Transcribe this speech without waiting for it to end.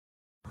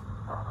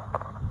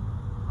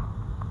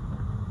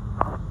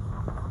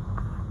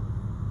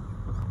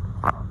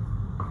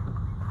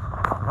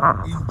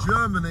In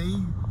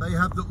Germany, they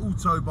have the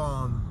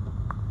Autobahn.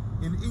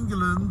 In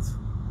England,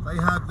 they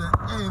have the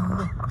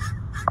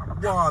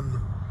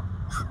M1.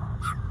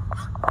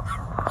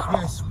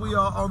 Yes, we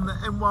are on the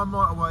M1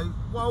 motorway.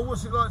 Well,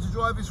 what's it like to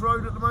drive this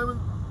road at the moment?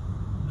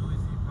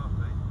 Noisy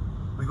puppy.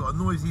 We've got a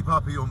noisy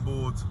puppy on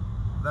board.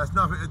 That's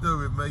nothing to do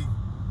with me.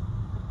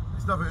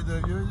 It's nothing to do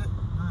with you, is it?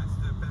 No, it's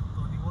to do with Bev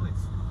Donny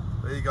Wallace.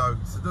 There you go.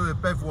 It's to do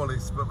with Bev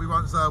Wallace, but we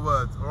won't say a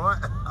word,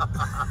 alright?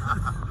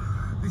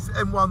 This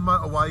M1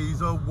 motorway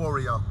is a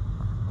warrior.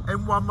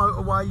 M1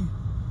 motorway,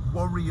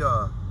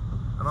 warrior.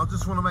 And I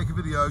just want to make a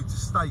video to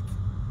stake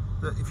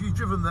that if you've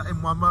driven the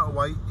M1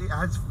 motorway, it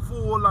has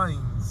 4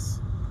 lanes,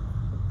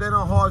 then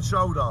a hard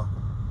shoulder.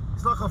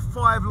 It's like a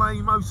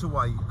 5-lane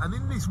motorway. And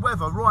in this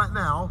weather right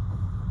now,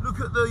 look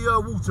at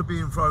the water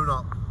being thrown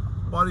up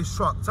by this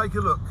truck. Take a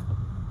look.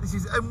 This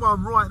is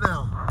M1 right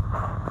now.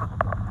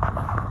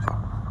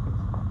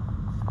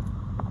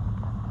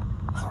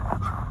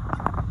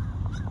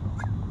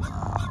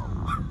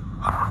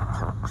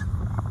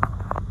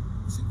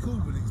 What's it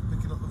called when it's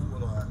picking up the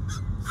water like that?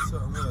 It's a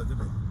certain word, isn't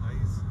it?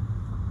 Haze.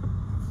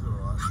 It's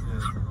alright. Yeah,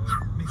 it's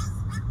alright. Mist.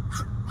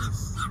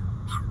 Mist.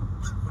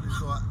 But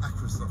it's like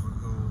aqua stuff or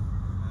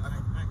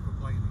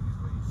Aquaplaning is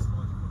where you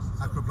slide across the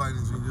surface.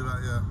 aquaplaning, so you can do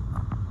that, yeah.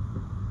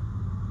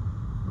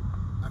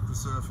 Aqua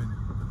surfing.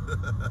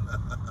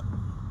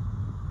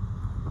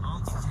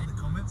 Answers in the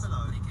comment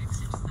below.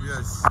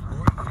 Yes.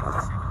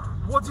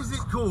 What is it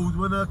called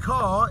when a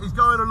car is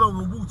going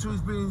along and water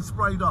is being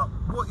sprayed up?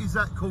 What is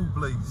that called,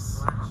 please?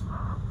 Splash.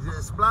 Is it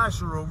a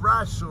splash or a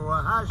rash or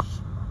a hash?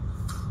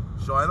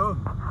 Shine on.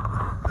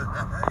 Hey,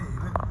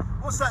 look.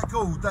 What's that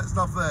called, that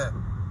stuff there?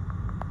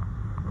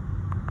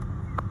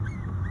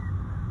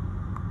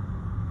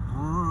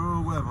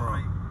 Weather.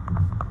 Right.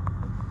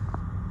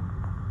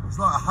 It's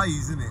like a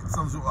haze, isn't it?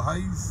 Some sort of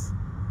haze.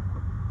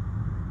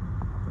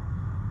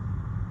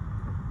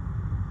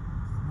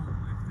 Small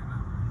lift in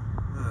that one.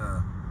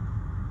 Yeah.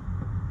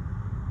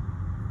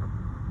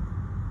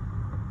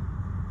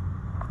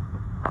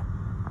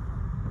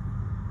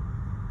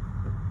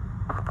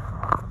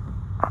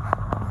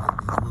 Look at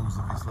these wheels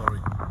of this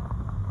lorry.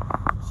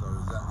 Show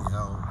exactly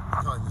how you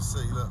can't even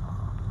see, look.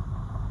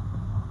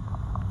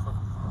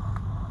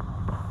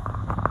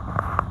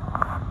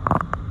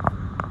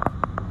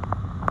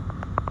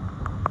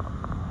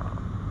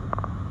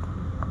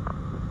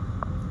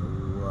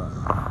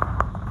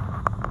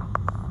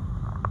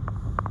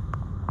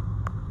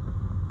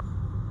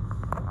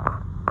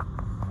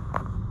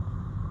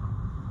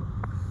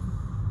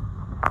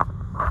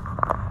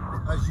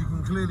 As you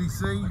can clearly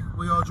see,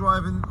 we are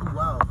driving. Oh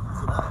wow, look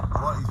at that,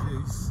 right these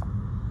views.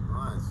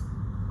 Nice.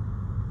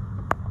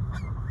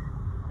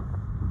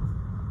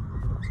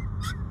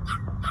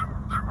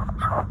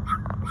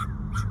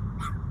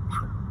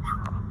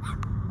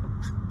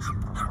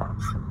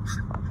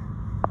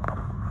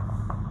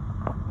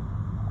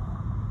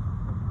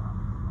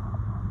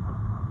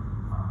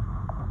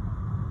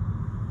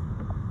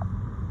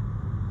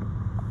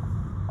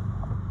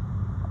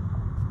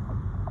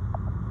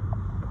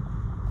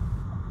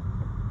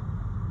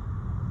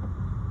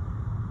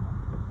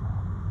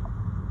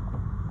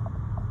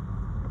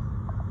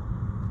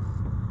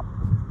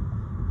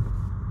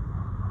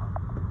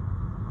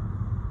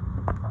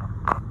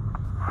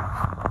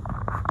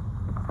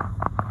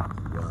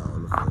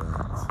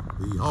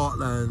 The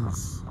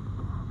Heartlands.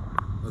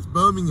 That's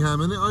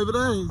Birmingham, isn't it, over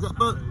there? Is that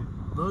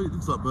no, it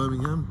looks like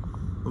Birmingham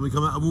when we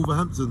come out of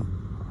Wolverhampton.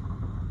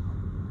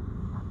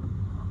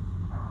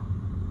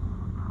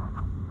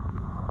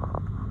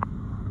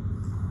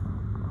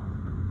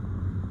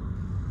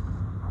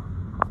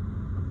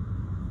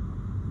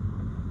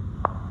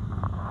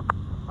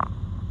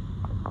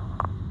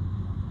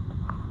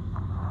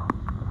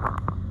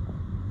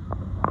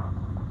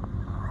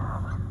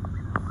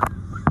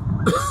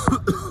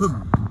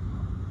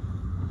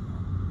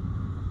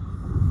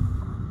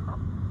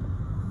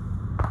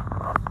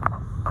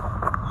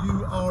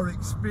 You are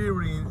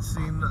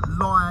experiencing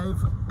live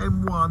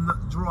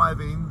M1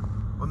 driving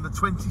on the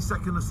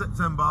 22nd of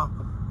September,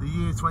 the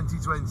year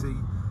 2020.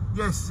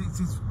 Yes, it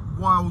is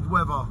wild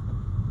weather,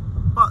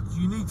 but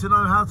you need to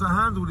know how to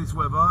handle this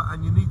weather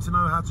and you need to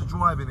know how to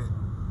drive in it.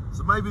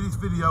 So maybe this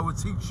video will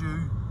teach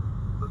you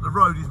that the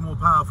road is more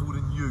powerful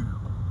than you.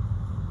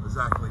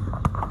 Exactly. How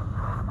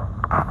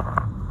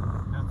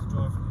to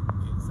drive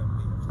and get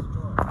somebody else to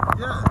drive.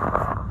 Yeah,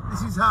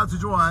 this is how to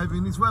drive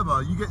in this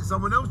weather. You get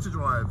someone else to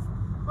drive.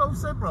 Well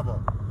said, brother.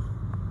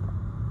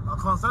 I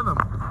can't stand them.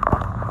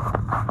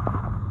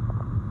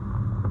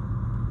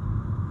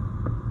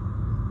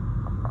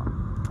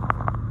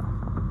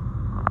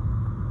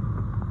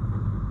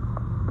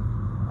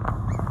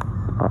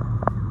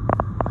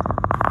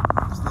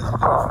 It's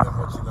legendary for them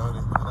watching, though, isn't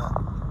it? Look at that.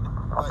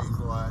 That is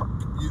like a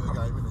computer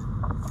game, isn't it?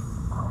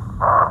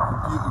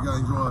 Computer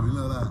game driving,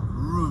 look at that.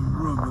 Vroom,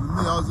 vroom. And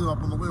me, I was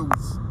up on the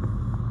wheels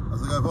as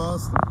I go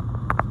past.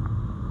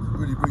 It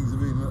really brings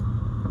them in, look.